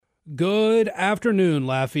Good afternoon,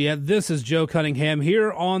 Lafayette. This is Joe Cunningham here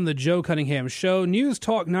on the Joe Cunningham Show. News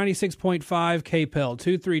Talk 96.5 KPEL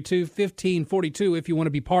 232-1542 if you want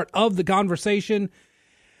to be part of the conversation.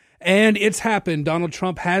 And it's happened. Donald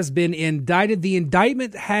Trump has been indicted. The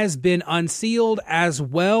indictment has been unsealed, as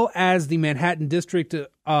well as the Manhattan District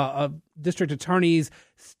Attorney's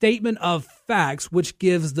statement of facts, which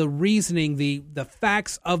gives the reasoning, the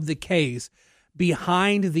facts of the case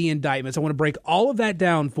behind the indictments. I want to break all of that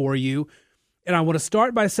down for you. And I want to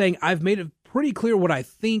start by saying I've made it pretty clear what I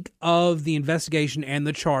think of the investigation and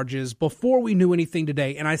the charges before we knew anything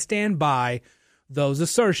today. And I stand by those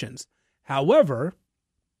assertions. However,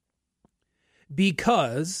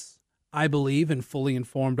 because I believe in fully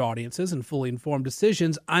informed audiences and fully informed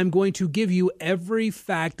decisions, I'm going to give you every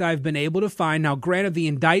fact I've been able to find. Now, granted, the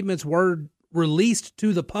indictments were released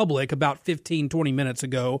to the public about 15, 20 minutes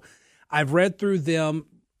ago. I've read through them.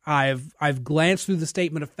 I've glanced through the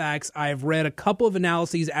statement of facts. I've read a couple of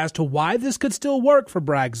analyses as to why this could still work for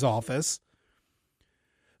Bragg's office.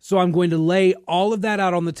 So I'm going to lay all of that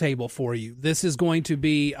out on the table for you. This is going to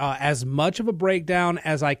be as much of a breakdown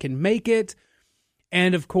as I can make it.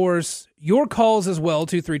 And, of course, your calls as well,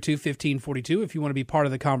 232-1542, if you want to be part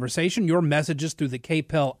of the conversation. Your messages through the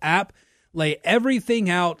KPEL app. Lay everything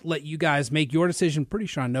out. Let you guys make your decision. Pretty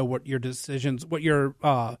sure I know what your decisions, what your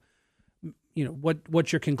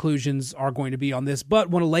what your conclusions are going to be on this, but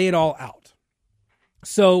want to lay it all out.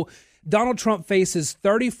 So Donald Trump faces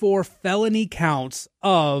 34 felony counts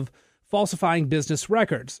of falsifying business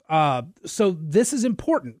records. So this is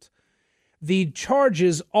important. The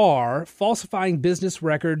charges are falsifying business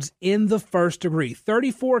records in the first degree,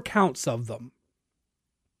 34 counts of them.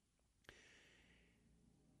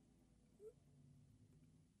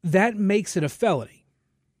 That makes it a felony.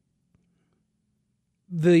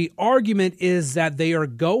 The argument is that they are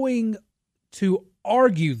going to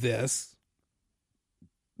argue this,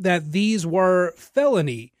 that these were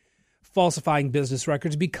felony falsifying business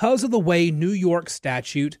records because of the way New York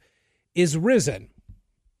statute is written.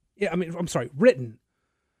 I'm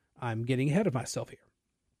getting ahead of myself here.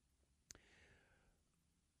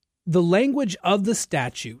 The language of the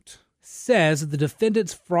statute says the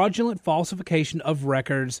defendant's fraudulent falsification of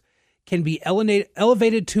records can be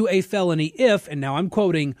elevated to a felony if, and now I'm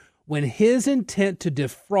quoting, when his intent to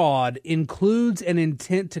defraud includes an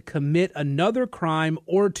intent to commit another crime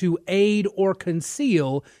or to aid or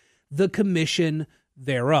conceal the commission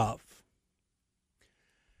thereof.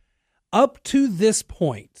 Up to this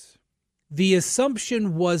point, the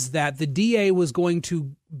assumption was that the DA was going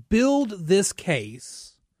to build this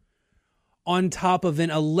case on top of an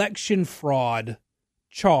election fraud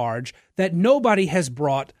charge that nobody has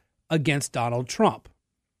brought against Donald Trump.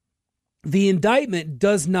 The indictment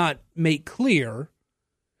does not make clear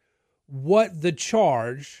what the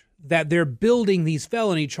charge that they're building these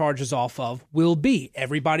felony charges off of will be.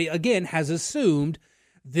 Everybody, again, has assumed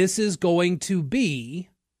this is going to be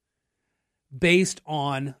based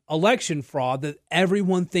on election fraud that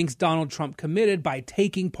everyone thinks Donald Trump committed by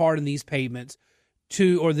taking part in these payments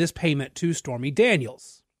this payment to Stormy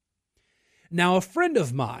Daniels. Now, a friend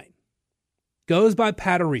of mine goes by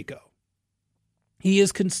Patarico. He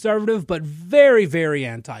is conservative, but very, very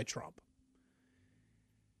anti-Trump.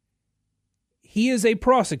 He is a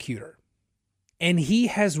prosecutor, and he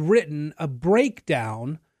has written a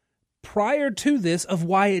breakdown prior to this of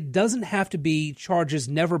why it doesn't have to be charges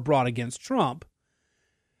never brought against Trump,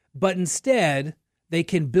 but instead they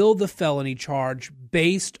can build the felony charge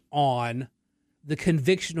based on the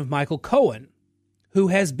conviction of Michael Cohen, who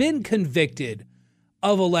has been convicted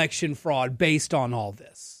of election fraud based on all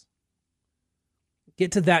this.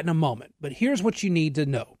 Get to that in a moment, but here's what you need to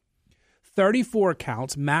know. 34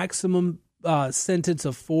 counts, maximum sentence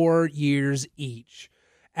of 4 years each.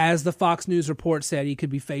 As the Fox News report said, he could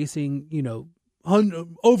be facing,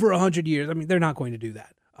 over 100 years. I mean, they're not going to do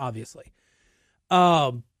that, obviously.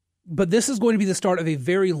 But this is going to be the start of a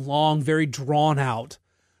very long, very drawn-out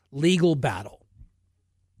legal battle.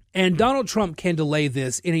 And Donald Trump can delay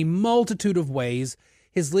this in a multitude of ways.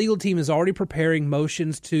 His legal team is already preparing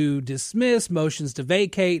motions to dismiss, motions to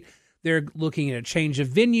vacate. They're looking at a change of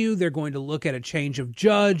venue. They're going to look at a change of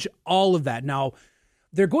judge, all of that. Now,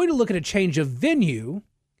 they're going to look at a change of venue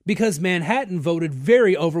because Manhattan voted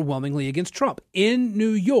very overwhelmingly against Trump. In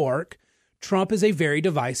New York, Trump is a very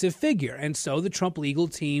divisive figure. And so the Trump legal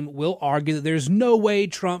team will argue that there's no way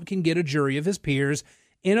Trump can get a jury of his peers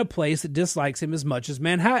in a place that dislikes him as much as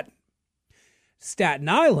Manhattan. Staten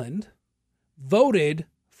Island voted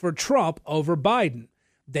for Trump over Biden.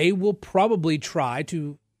 They will probably try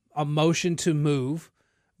to a motion to move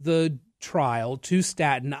the trial to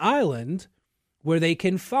Staten Island where they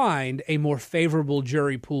can find a more favorable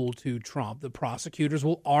jury pool to Trump. The prosecutors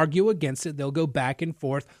will argue against it. They'll go back and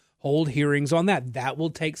forth, hold hearings on that. That will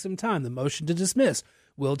take some time. The motion to dismiss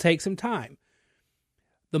will take some time.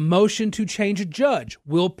 The motion to change a judge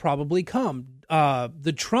will probably come.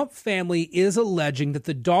 The Trump family is alleging that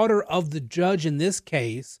the daughter of the judge in this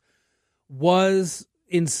case was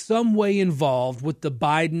in some way involved with the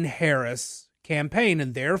Biden-Harris campaign,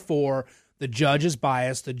 and therefore the judge is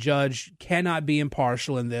biased. The judge cannot be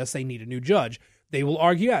impartial in this. They need a new judge. They will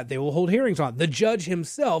argue that. They will hold hearings on it. The judge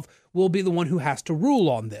himself will be the one who has to rule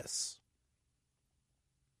on this.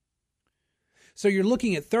 So you're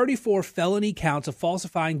looking at 34 felony counts of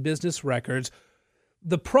falsifying business records.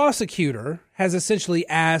 The prosecutor has essentially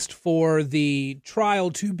asked for the trial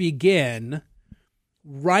to begin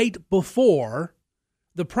right before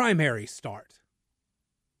the primaries start.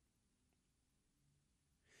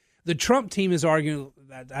 The Trump team is arguing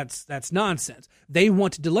that that's nonsense. They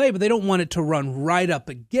want to delay, but they don't want it to run right up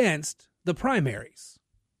against the primaries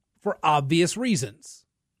for obvious reasons.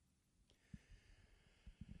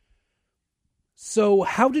 So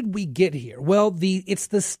how did we get here? Well, it's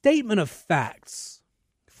the statement of facts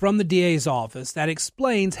from the DA's office that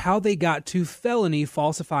explains how they got to felony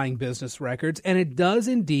falsifying business records, and it does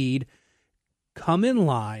indeed come in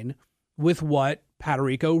line with what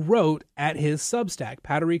Patorico wrote at his Substack,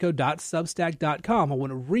 patorico.substack.com. I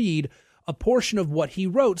want to read a portion of what he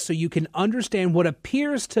wrote so you can understand what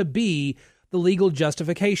appears to be the legal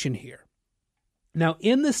justification here. Now,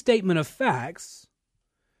 in the statement of facts,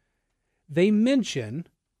 they mention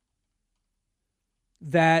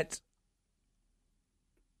that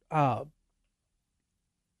hang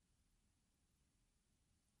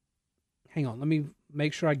on, let me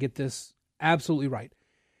make sure I get this absolutely right.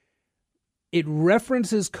 It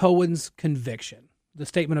references Cohen's conviction, the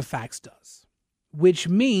statement of facts does, which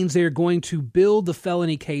means they're going to build the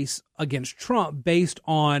felony case against Trump based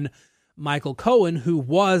on Michael Cohen, who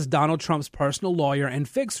was Donald Trump's personal lawyer and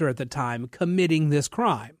fixer at the time, committing this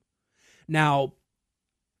crime. Now,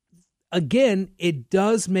 again, it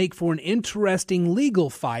does make for an interesting legal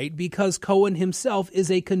fight because Cohen himself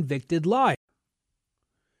is a convicted liar.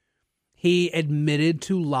 He admitted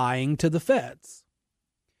to lying to the feds.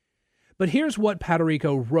 But here's what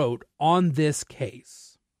Patorico wrote on this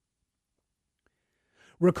case.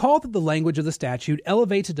 Recall that the language of the statute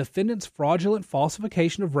elevates a defendant's fraudulent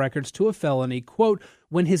falsification of records to a felony, quote,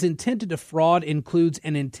 when his intent to defraud includes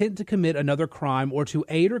an intent to commit another crime or to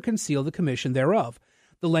aid or conceal the commission thereof.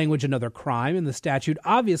 The language another crime in the statute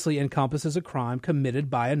obviously encompasses a crime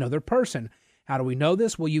committed by another person. How do we know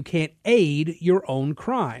this? Well, you can't aid your own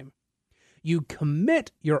crime. You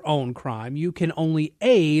commit your own crime. You can only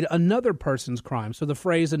aid another person's crime. So the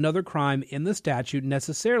phrase another crime in the statute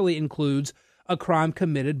necessarily includes a crime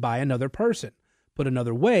committed by another person. Put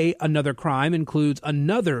another way, another crime includes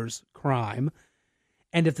another's crime.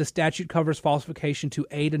 And if the statute covers falsification to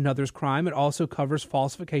aid another's crime, it also covers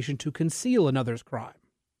falsification to conceal another's crime.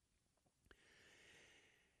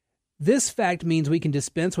 This fact means we can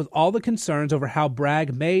dispense with all the concerns over how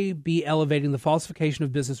Bragg may be elevating the falsification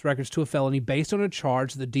of business records to a felony based on a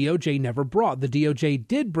charge the DOJ never brought. The DOJ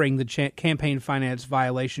did bring the campaign finance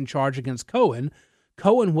violation charge against Cohen.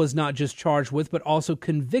 Cohen was not just charged with, but also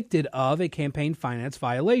convicted of a campaign finance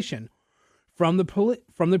violation from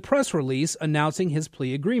the press release announcing his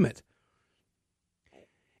plea agreement.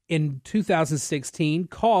 In 2016,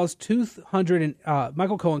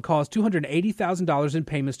 Michael Cohen caused $280,000 in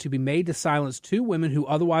payments to be made to silence two women who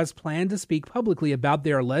otherwise planned to speak publicly about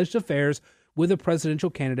their alleged affairs with a presidential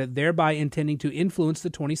candidate, thereby intending to influence the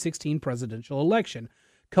 2016 presidential election.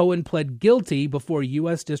 Cohen pled guilty before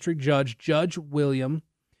U.S. District Judge William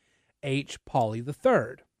H. Pauley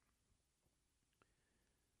III.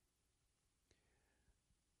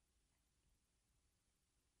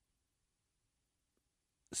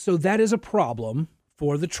 So that is a problem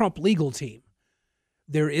for the Trump legal team.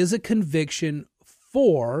 There is a conviction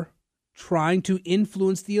for trying to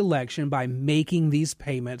influence the election by making these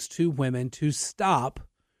payments to women to stop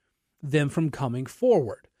them from coming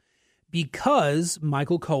forward. Because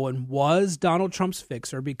Michael Cohen was Donald Trump's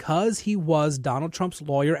fixer, because he was Donald Trump's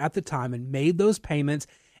lawyer at the time and made those payments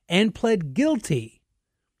and pled guilty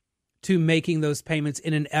to making those payments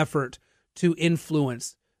in an effort to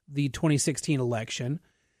influence the 2016 election,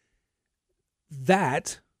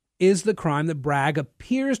 that is the crime that Bragg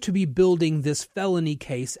appears to be building this felony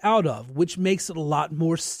case out of, which makes it a lot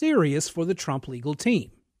more serious for the Trump legal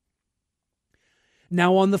team.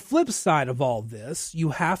 Now, on the flip side of all this,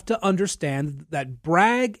 you have to understand that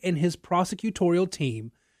Bragg and his prosecutorial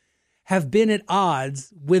team have been at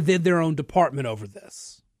odds within their own department over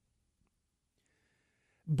this.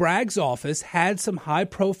 Bragg's office had some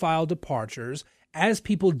high-profile departures as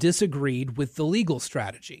people disagreed with the legal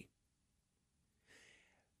strategy.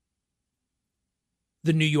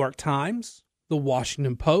 The New York Times, the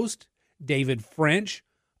Washington Post, David French,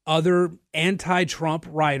 other anti-Trump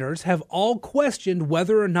writers have all questioned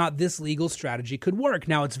whether or not this legal strategy could work.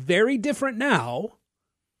 Now, it's very different now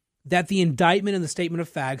that the indictment and the statement of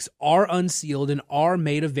facts are unsealed and are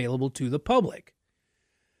made available to the public.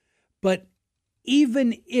 But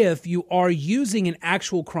even if you are using an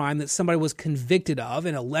actual crime that somebody was convicted of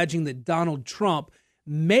and alleging that Donald Trump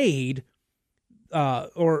made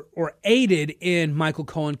or aided in Michael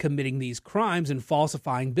Cohen committing these crimes and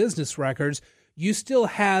falsifying business records, you still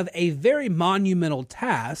have a very monumental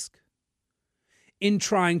task in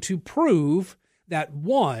trying to prove that,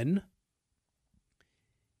 one,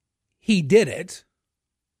 he did it,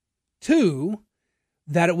 two,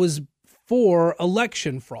 that it was for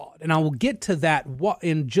election fraud. And I will get to that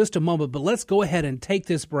in just a moment, but let's go ahead and take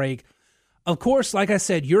this break. Of course, like I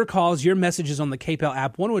said, your calls, your messages on the KPEL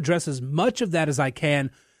app. I want to address as much of that as I can.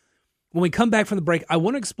 When we come back from the break, I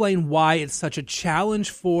want to explain why it's such a challenge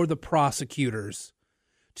for the prosecutors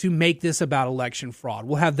to make this about election fraud.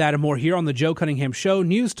 We'll have that and more here on the Joe Cunningham Show,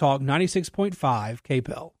 News Talk 96.5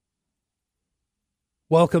 KPEL.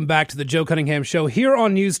 Welcome back to the Joe Cunningham Show here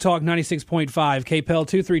on News Talk 96.5 KPEL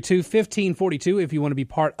 232-1542 if you want to be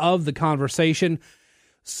part of the conversation.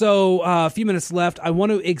 So a few minutes left. I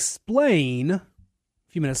want to explain, a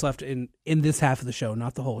few minutes left in this half of the show,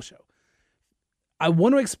 not the whole show. I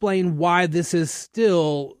want to explain why this is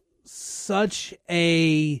still such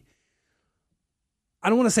a, I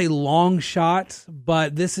don't want to say long shot,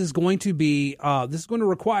 but this is going to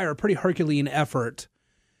require a pretty Herculean effort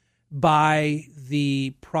by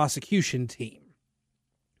the prosecution team.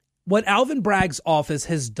 What Alvin Bragg's office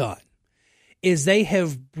has done is they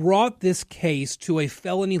have brought this case to a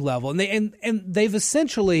felony level, and they've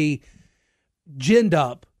essentially ginned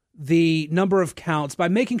up the number of counts by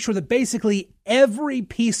making sure that basically every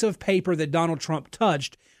piece of paper that Donald Trump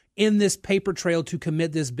touched in this paper trail to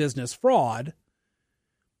commit this business fraud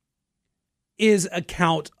is a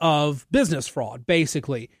count of business fraud,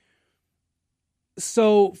 basically.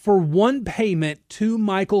 So for one payment to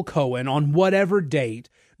Michael Cohen on whatever date,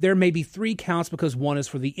 there may be three counts because one is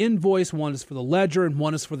for the invoice, one is for the ledger, and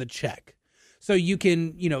one is for the check. So you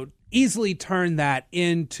can, easily turn that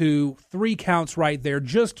into three counts right there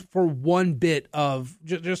just for one bit of,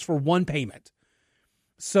 just for one payment.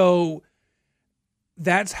 So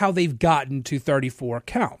that's how they've gotten to 34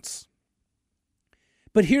 counts.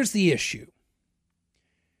 But here's the issue.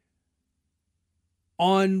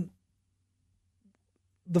 On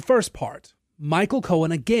the first part, Michael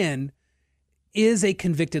Cohen, again, is a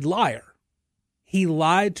convicted liar. He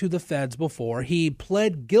lied to the feds before. He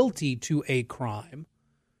pled guilty to a crime.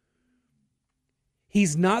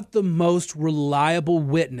 He's not the most reliable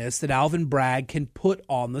witness that Alvin Bragg can put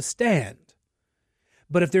on the stand.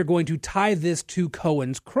 But if they're going to tie this to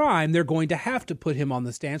Cohen's crime, they're going to have to put him on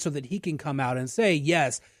the stand so that he can come out and say,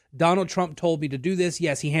 yes, Donald Trump told me to do this.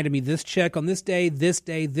 Yes, he handed me this check on this day,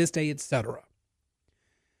 etc.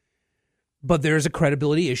 But there's a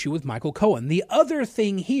credibility issue with Michael Cohen. The other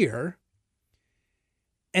thing here,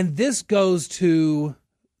 and this goes to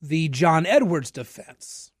the John Edwards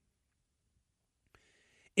defense,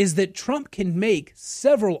 is that Trump can make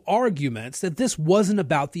several arguments that this wasn't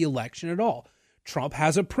about the election at all. Trump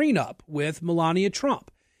has a prenup with Melania Trump.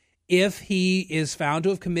 If he is found to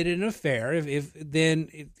have committed an affair,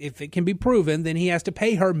 if it can be proven, then he has to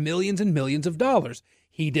pay her millions and millions of dollars.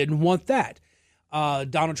 He didn't want that.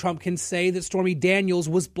 Donald Trump can say that Stormy Daniels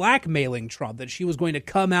was blackmailing Trump, that she was going to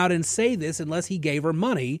come out and say this unless he gave her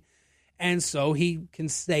money. And so he can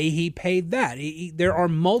say he paid that. There are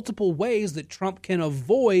multiple ways that Trump can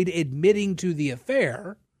avoid admitting to the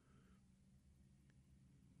affair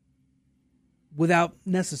without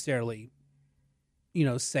necessarily,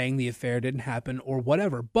 saying the affair didn't happen or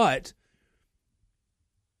whatever. But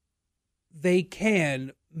they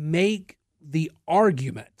can make the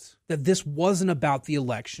argument that this wasn't about the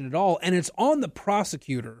election at all, and it's on the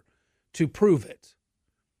prosecutor to prove it.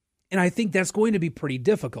 And I think that's going to be pretty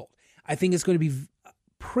difficult. I think it's going to be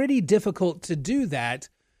pretty difficult to do that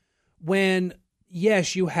when,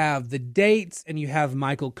 yes, you have the dates and you have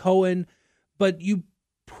Michael Cohen, but you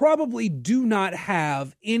probably do not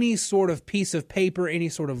have any sort of piece of paper, any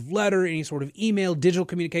sort of letter, any sort of email, digital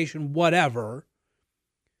communication, whatever,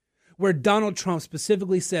 where Donald Trump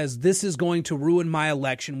specifically says, this is going to ruin my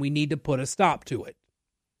election. We need to put a stop to it.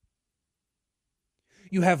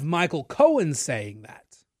 You have Michael Cohen saying that.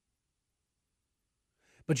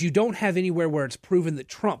 But you don't have anywhere where it's proven that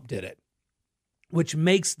Trump did it. which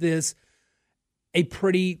makes this a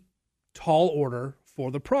pretty tall order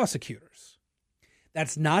for the prosecutors.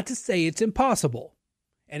 That's not to say it's impossible.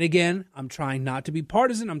 And again, I'm trying not to be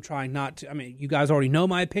partisan. I'm trying not to, you guys already know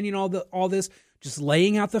my opinion on all this, just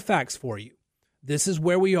laying out the facts for you. This is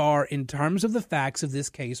where we are in terms of the facts of this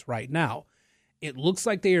case right now. It looks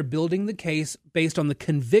like they are building the case based on the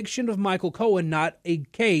conviction of Michael Cohen, not a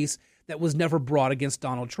case that was never brought against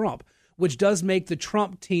Donald Trump, which does make the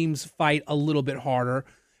Trump team's fight a little bit harder.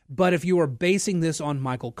 But if you are basing this on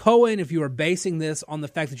Michael Cohen, if you are basing this on the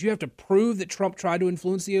fact that you have to prove that Trump tried to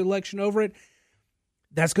influence the election over it,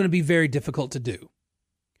 that's going to be very difficult to do.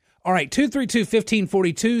 All right,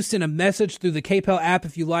 232-1542, send a message through the KPEL app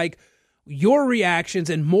if you like. Your reactions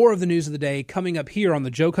and more of the news of the day coming up here on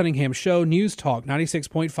the Joe Cunningham Show, News Talk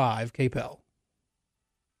 96.5 KPEL.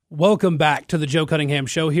 Welcome back to the Joe Cunningham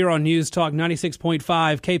Show here on News Talk 96.5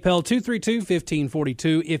 KPEL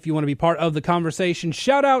 232-1542. If you want to be part of the conversation,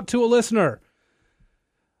 shout out to a listener,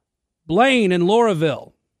 Blaine in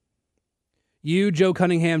Lauraville. You, Joe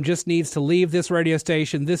Cunningham, just needs to leave this radio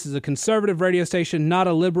station. This is a conservative radio station, not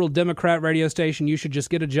a liberal Democrat radio station. You should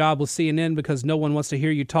just get a job with CNN because no one wants to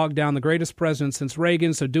hear you talk down the greatest president since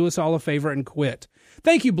Reagan, so do us all a favor and quit.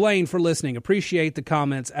 Thank you, Blaine, for listening. Appreciate the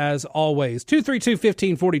comments as always.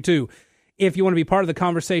 232-1542. If you want to be part of the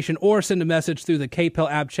conversation or send a message through the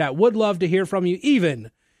KPEL app chat, would love to hear from you,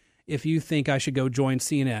 even if you think I should go join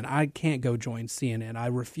CNN. I can't go join CNN. I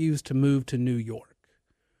refuse to move to New York.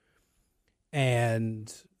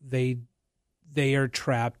 And they are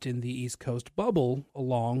trapped in the East Coast bubble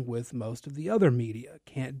along with most of the other media.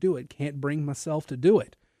 Can't do it. Can't bring myself to do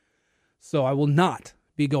it. So I will not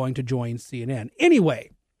be going to join CNN.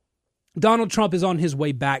 Anyway, Donald Trump is on his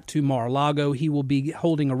way back to Mar-a-Lago. He will be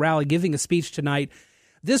holding a rally, giving a speech tonight.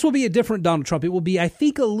 This will be a different Donald Trump. It will be, I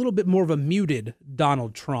think, a little bit more of a muted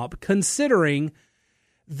Donald Trump, considering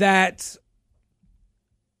that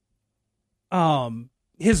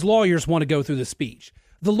his lawyers want to go through the speech.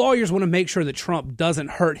 The lawyers want to make sure that Trump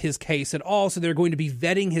doesn't hurt his case at all, so they're going to be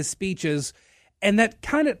vetting his speeches, and that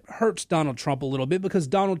kind of hurts Donald Trump a little bit because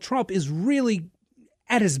Donald Trump is really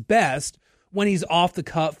at his best when he's off the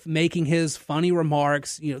cuff, making his funny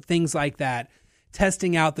remarks, things like that,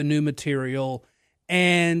 testing out the new material,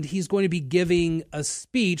 and he's going to be giving a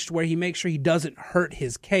speech where he makes sure he doesn't hurt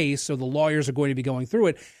his case, so the lawyers are going to be going through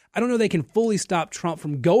it. I don't know they can fully stop Trump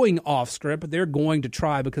from going off script, but they're going to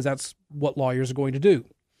try because that's what lawyers are going to do.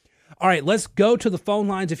 All right, let's go to the phone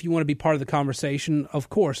lines if you want to be part of the conversation. Of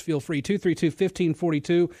course, feel free,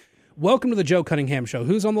 232-1542. Welcome to the Joe Cunningham Show.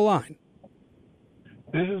 Who's on the line?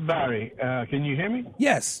 This is Barry. Can you hear me?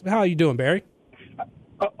 Yes. How are you doing, Barry?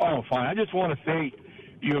 Fine. I just want to say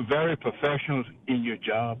you're very professional in your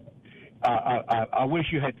job. I wish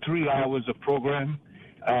you had 3 hours of program.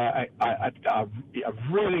 I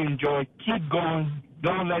really enjoy. Keep going.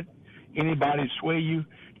 Don't let anybody sway you.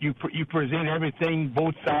 You present everything,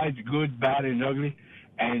 both sides, good, bad, and ugly,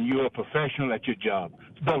 and you're a professional at your job.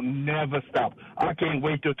 Don't never stop. I can't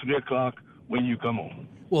wait till 3 o'clock when you come on.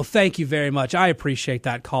 Well, thank you very much. I appreciate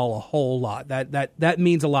that call a whole lot. That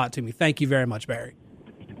means a lot to me. Thank you very much, Barry.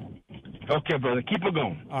 Okay, brother. Keep it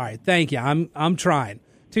going. All right. Thank you. I'm trying.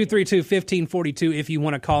 232-1542 if you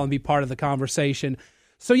want to call and be part of the conversation.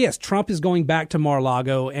 So, yes, Trump is going back to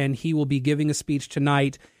Mar-a-Lago, and he will be giving a speech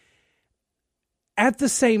tonight. At the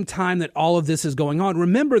same time that all of this is going on,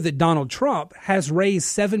 remember that Donald Trump has raised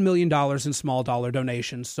 $7 million in small dollar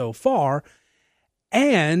donations so far,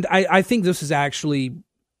 and I think this is actually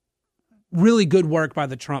really good work by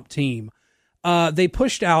the Trump team. They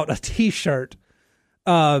pushed out a T-shirt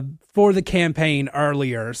for the campaign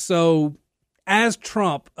earlier. So as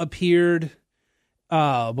Trump appeared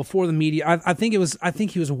before the media, I think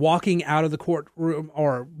he was walking out of the courtroom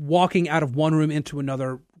or walking out of one room into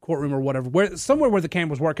another courtroom or whatever, somewhere where the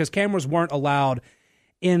cameras were, because cameras weren't allowed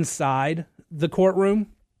inside the courtroom.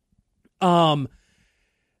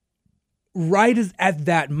 Right at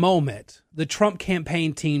that moment, the Trump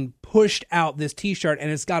campaign team pushed out this T-shirt, and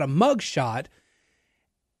it's got a mugshot,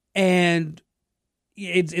 and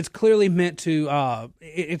it's clearly meant to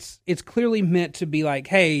it's clearly meant to be like,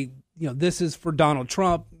 hey, this is for Donald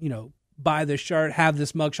Trump. Buy this shirt, have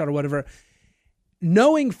this mugshot or whatever.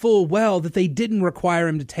 Knowing full well that they didn't require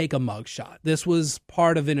him to take a mugshot. This was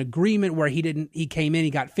part of an agreement where he came in,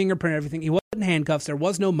 he got fingerprint, everything. He wasn't in handcuffs. There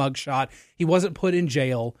was no mugshot. He wasn't put in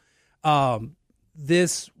jail.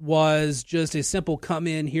 This was just a simple come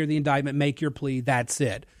in, hear the indictment, make your plea. That's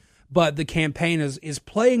it. But the campaign is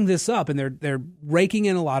playing this up, and they're raking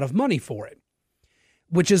in a lot of money for it,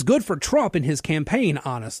 which is good for Trump and his campaign,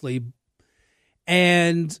 honestly.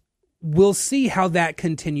 And we'll see how that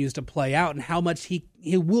continues to play out and how much he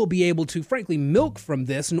will be able to, frankly, milk from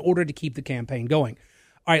this in order to keep the campaign going.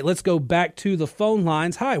 All right, let's go back to the phone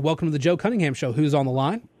lines. Hi, welcome to the Joe Cunningham Show. Who's on the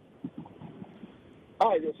line?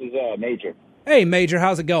 Hi, this is Major. Hey, Major,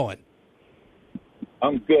 how's it going?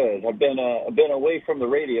 I'm good. I've been away from the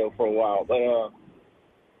radio for a while, but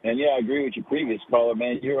and yeah, I agree with your previous caller,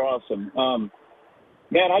 man. You're awesome.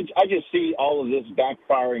 Man, I just see all of this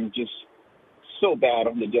backfiring just so bad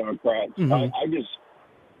on the Democrats. Mm-hmm. I just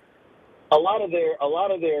a lot of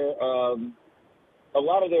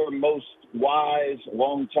their most wise,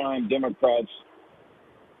 longtime Democrats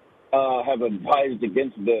have advised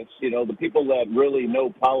against this. You know, the people that really know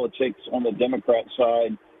politics on the Democrat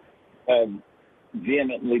side have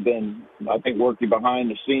vehemently been, I think, working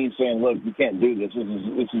behind the scenes saying, look, you can't do this.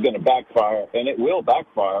 This is going to backfire, and it will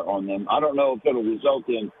backfire on them. I don't know if it'll result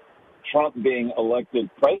in Trump being elected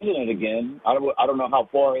president again. I don't know how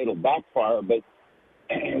far it'll backfire, but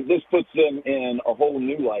this puts them in a whole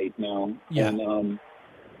new light now. Yeah. And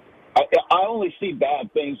I only see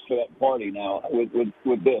bad things for that party now with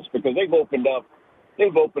this, because they've opened up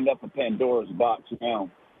a Pandora's box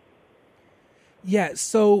now. Yeah,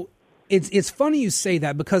 so it's funny you say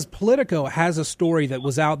that, because Politico has a story that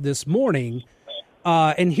was out this morning,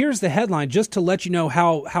 and here's the headline, just to let you know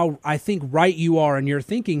how I think right you are in your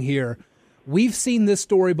thinking here. We've seen this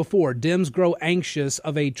story before. Dems grow anxious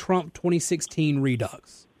of a Trump 2016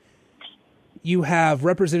 redux. You have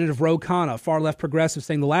Representative Ro Khanna, far-left progressive,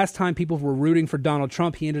 saying the last time people were rooting for Donald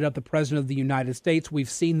Trump, he ended up the president of the United States. We've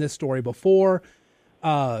seen this story before.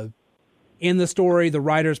 In the story, the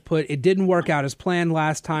writers put, it didn't work out as planned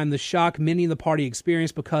last time. The shock many in the party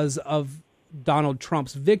experienced because of Donald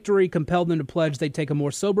Trump's victory compelled them to pledge they'd take a more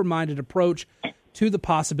sober-minded approach to the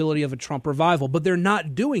possibility of a Trump revival. But they're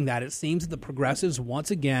not doing that. It seems that the progressives,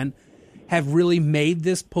 once again, have really made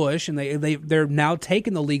this push, and they're now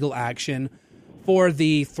taking the legal action for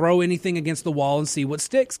the throw anything against the wall and see what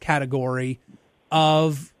sticks category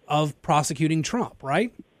of prosecuting Trump,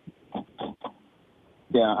 right?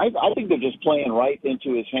 Yeah, I think they're just playing right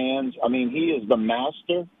into his hands. I mean, he is the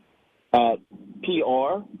master at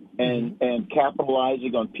PR and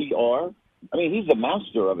capitalizing on PR. I mean, he's the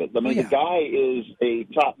master of it. I mean, The guy is a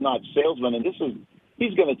top-notch salesman, and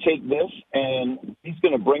he's going to take this and he's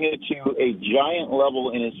going to bring it to a giant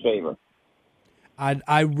level in his favor.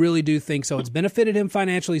 I really do think so. It's benefited him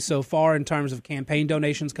financially so far in terms of campaign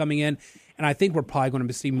donations coming in, and I think we're probably going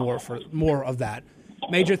to see more of that.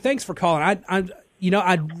 Major, thanks for calling. I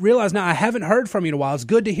realize now I haven't heard from you in a while. It's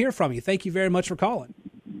good to hear from you. Thank you very much for calling.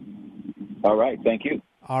 All right, thank you.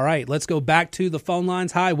 All right, let's go back to the phone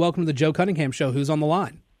lines. Hi, welcome to the Joe Cunningham Show. Who's on the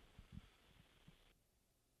line?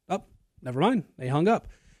 Oh, never mind. They hung up.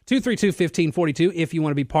 232-1542 if you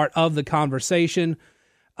want to be part of the conversation.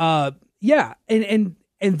 Yeah, and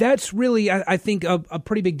that's really, I think, a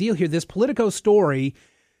pretty big deal here. This Politico story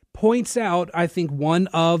points out, I think, one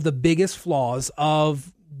of the biggest flaws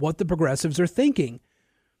of what the progressives are thinking.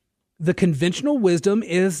 The conventional wisdom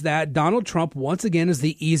is that Donald Trump, once again, is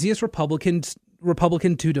the easiest Republican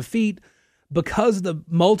to defeat because of the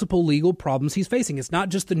multiple legal problems he's facing. It's not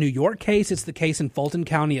just the New York case. It's the case in Fulton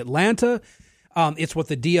County, Atlanta. It's what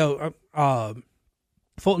the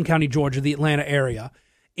Fulton County, Georgia, the Atlanta area.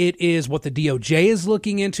 It is what the DOJ is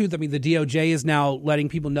looking into. I mean, the DOJ is now letting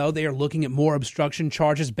people know they are looking at more obstruction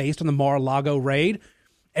charges based on the Mar-a-Lago raid.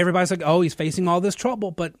 Everybody's like, oh, he's facing all this trouble.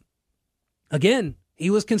 But again, he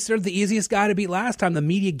was considered the easiest guy to beat last time. The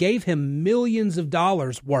media gave him millions of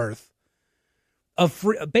dollars worth of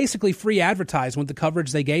basically free advertisement, the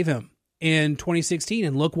coverage they gave him in 2016.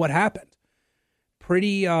 And look what happened.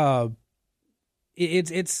 Pretty,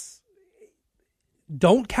 it's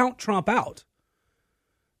don't count Trump out.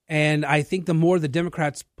 And I think the more the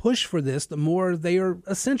Democrats push for this, the more they are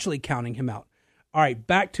essentially counting him out. All right,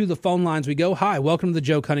 back to the phone lines we go. Hi, welcome to the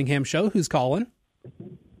Joe Cunningham Show. Who's calling?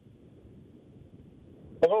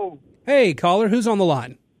 Hello. Hey, caller, who's on the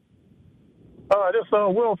line? This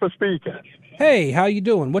Wilford speaking. Hey, how you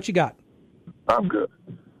doing? What you got? I'm good.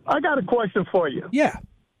 I got a question for you. Yeah.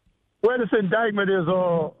 Where this indictment is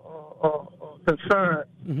concerned.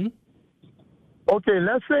 Mm-hmm. Okay,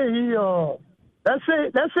 let's say he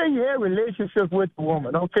had relationships with the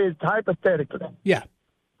woman. Okay, hypothetically. Yeah.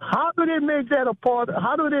 How do they make that a part?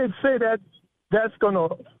 How do they say that that's going to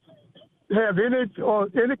have any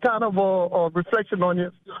kind of a reflection on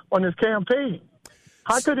his campaign?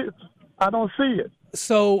 How could it? I don't see it.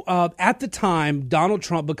 So at the time, Donald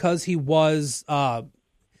Trump, because he was Donald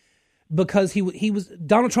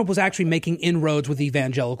Trump was actually making inroads with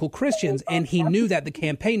evangelical Christians, and he knew that, the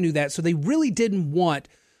campaign knew that, so they really didn't want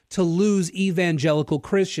to lose evangelical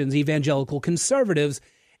Christians, evangelical conservatives.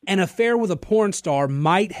 An affair with a porn star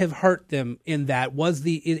might have hurt them in that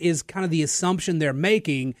is kind of the assumption they're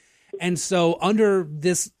making. And so under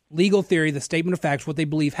this legal theory, the statement of facts, what they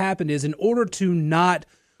believe happened is in order to not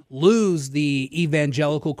lose the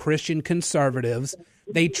evangelical Christian conservatives,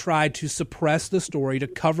 they tried to suppress the story to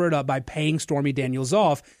cover it up by paying Stormy Daniels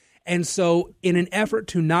off. And so in an effort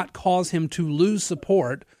to not cause him to lose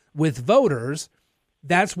support with voters,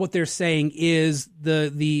 that's what they're saying is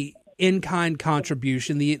the in-kind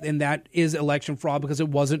contribution, and that is election fraud because it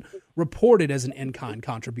wasn't reported as an in-kind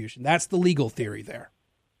contribution. That's the legal theory there.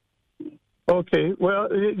 Okay, well,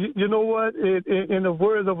 you know what? In the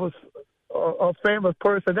words of a famous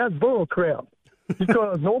person, that's bull crap.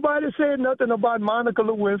 Because nobody said nothing about Monica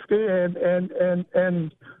Lewinsky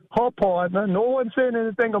and her partner. No one said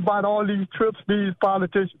anything about all these trips these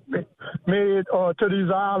politicians made to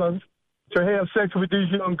these islands to have sex with these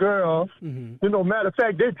young girls. Mm-hmm. Matter of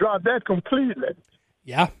fact, they dropped that completely.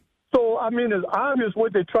 Yeah. So, I mean, it's obvious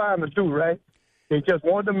what they're trying to do, right? They just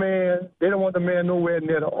want the man. They don't want the man nowhere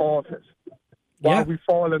near the office. While we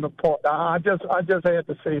falling apart. I just had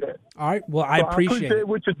to say that. All right. Well, I appreciate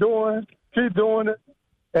what you're doing. Keep doing it.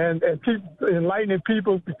 And keep enlightening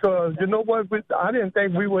people because, you know what? I didn't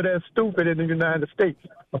think we were that stupid in the United States.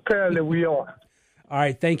 Apparently we are. All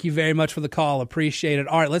right. Thank you very much for the call. Appreciate it.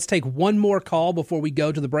 All right. Let's take one more call before we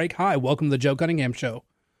go to the break. Hi. Welcome to the Joe Cunningham Show.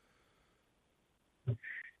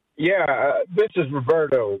 Yeah. This is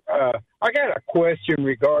Roberto. I got a question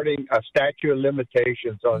regarding a statute of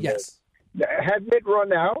limitations on this. Hadn't it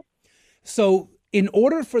run out? So in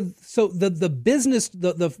order for the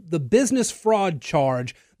business fraud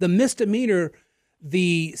charge, the misdemeanor,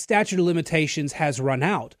 the statute of limitations has run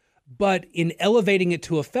out. But in elevating it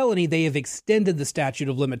to a felony, they have extended the statute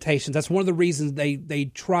of limitations. That's one of the reasons they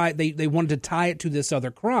wanted to tie it to this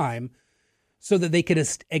other crime so that they could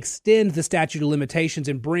extend the statute of limitations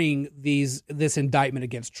and bring this indictment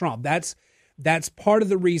against Trump. That's part of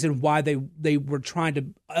the reason why they were trying to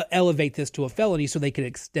elevate this to a felony so they could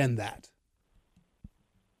extend that.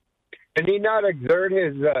 Did he not exert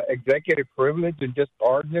his executive privilege and just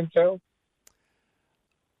pardon himself?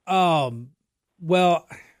 Well,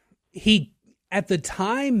 he at the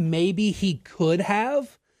time maybe he could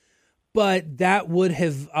have, but that would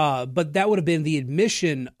have been the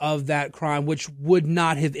admission of that crime, which would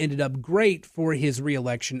not have ended up great for his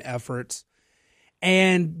reelection efforts.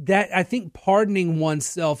 And that I think pardoning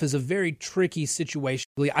oneself is a very tricky situation.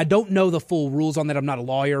 I don't know the full rules on that. I'm not a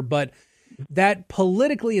lawyer, but that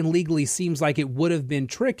politically and legally seems like it would have been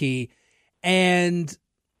tricky. And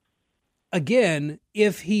again,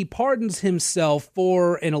 if he pardons himself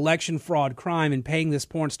for an election fraud crime and paying this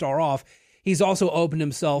porn star off, he's also opened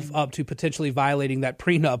himself up to potentially violating that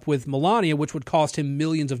prenup with Melania, which would cost him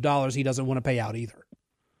millions of dollars he doesn't want to pay out either.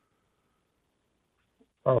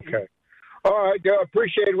 Okay. All right, I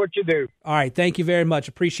appreciate what you do. All right, thank you very much.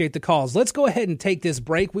 Appreciate the calls. Let's go ahead and take this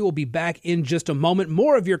break. We will be back in just a moment.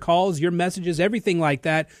 More of your calls, your messages, everything like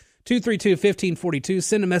that. 232-1542.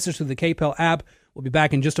 Send a message to the KPEL app. We'll be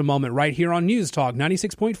back in just a moment right here on News Talk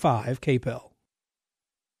 96.5 KPEL.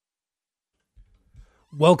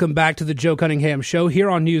 Welcome back to the Joe Cunningham Show here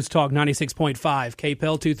on News Talk 96.5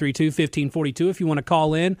 KPEL 232-1542 if you want to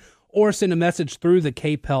call in or send a message through the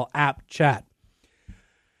KPEL app chat.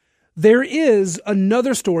 There is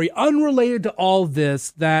another story unrelated to all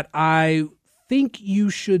this that I think you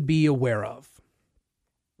should be aware of.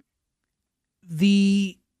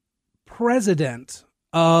 The president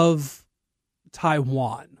of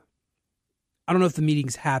Taiwan, I don't know if the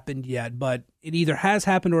meeting's happened yet, but it either has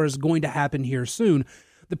happened or is going to happen here soon.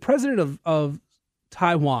 The president of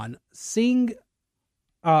Taiwan, Sin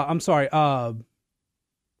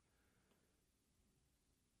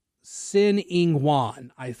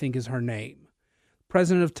Ing-wan, I think is her name.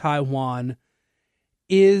 President of Taiwan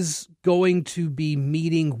is going to be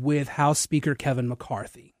meeting with House Speaker Kevin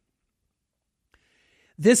McCarthy.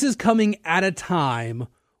 This is coming at a time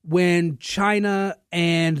when China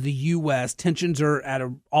and the U.S. tensions are at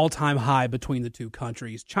an all-time high between the two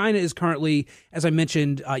countries. China is currently, as I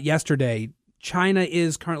mentioned yesterday, China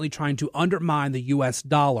is currently trying to undermine the U.S.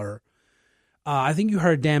 dollar. I think you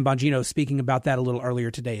heard Dan Bongino speaking about that a little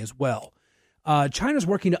earlier today as well. China's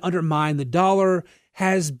working to undermine the dollar,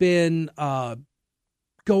 has been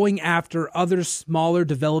going after other smaller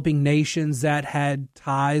developing nations that had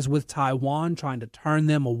ties with Taiwan, trying to turn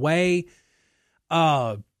them away.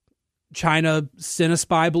 China sent a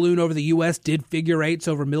spy balloon over the U.S., did figure eights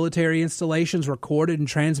over military installations, recorded and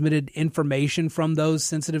transmitted information from those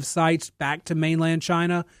sensitive sites back to mainland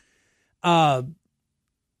China.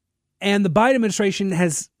 And the Biden administration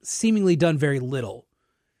has seemingly done very little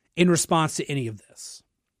in response to any of this.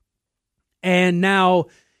 And now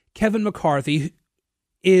Kevin McCarthy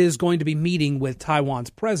is going to be meeting with Taiwan's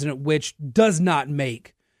president, which does not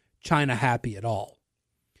make China happy at all.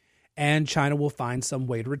 And China will find some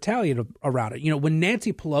way to retaliate around it. You know, when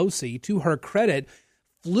Nancy Pelosi, to her credit,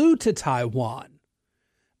 flew to Taiwan,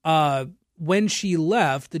 when she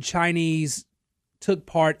left, the Chinese took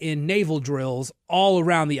part in naval drills all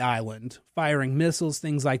around the island, firing missiles,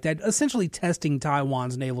 things like that, essentially testing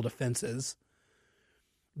Taiwan's naval defenses,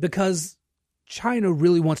 because China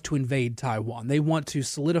really wants to invade Taiwan. They want to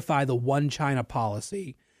solidify the one China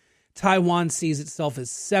policy. Taiwan sees itself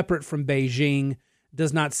as separate from Beijing,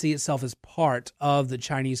 does not see itself as part of the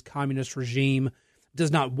Chinese communist regime,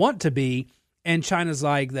 does not want to be, and China's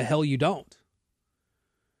like, the hell you don't.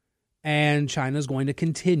 And China's going to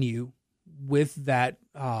continue with that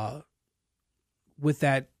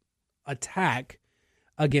attack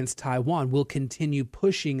against Taiwan. Will continue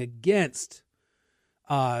pushing against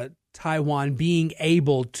Taiwan being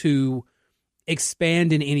able to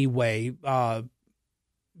expand in any way,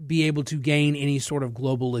 be able to gain any sort of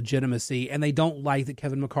global legitimacy. And they don't like that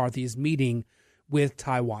Kevin McCarthy is meeting with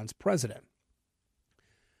Taiwan's president.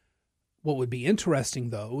 What would be interesting,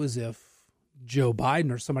 though, is if Joe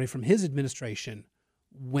Biden or somebody from his administration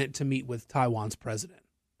went to meet with Taiwan's president,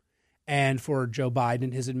 and for Joe Biden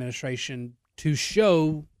and his administration to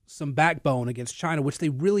show some backbone against China, which they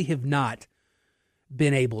really have not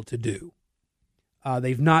been able to do.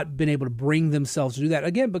 They've not been able to bring themselves to do that,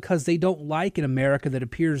 again, because they don't like an America that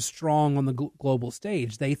appears strong on the global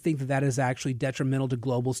stage. They think that that is actually detrimental to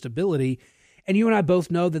global stability, and you and I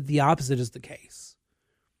both know that the opposite is the case.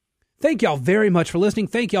 Thank y'all very much for listening.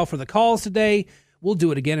 Thank y'all for the calls today. We'll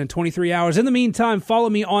do it again in 23 hours. In the meantime, follow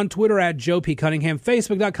me on Twitter at Joe P. Cunningham,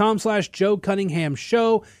 Facebook.com/Joe Cunningham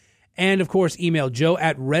Show, and, of course, email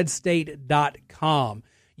joe@redstate.com.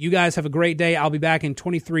 You guys have a great day. I'll be back in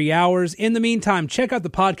 23 hours. In the meantime, check out the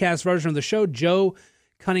podcast version of the show,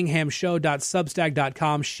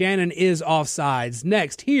 joecunninghamshow.substack.com. Shannon is Offsides.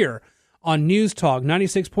 Next, here on News Talk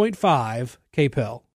 96.5 KPEL.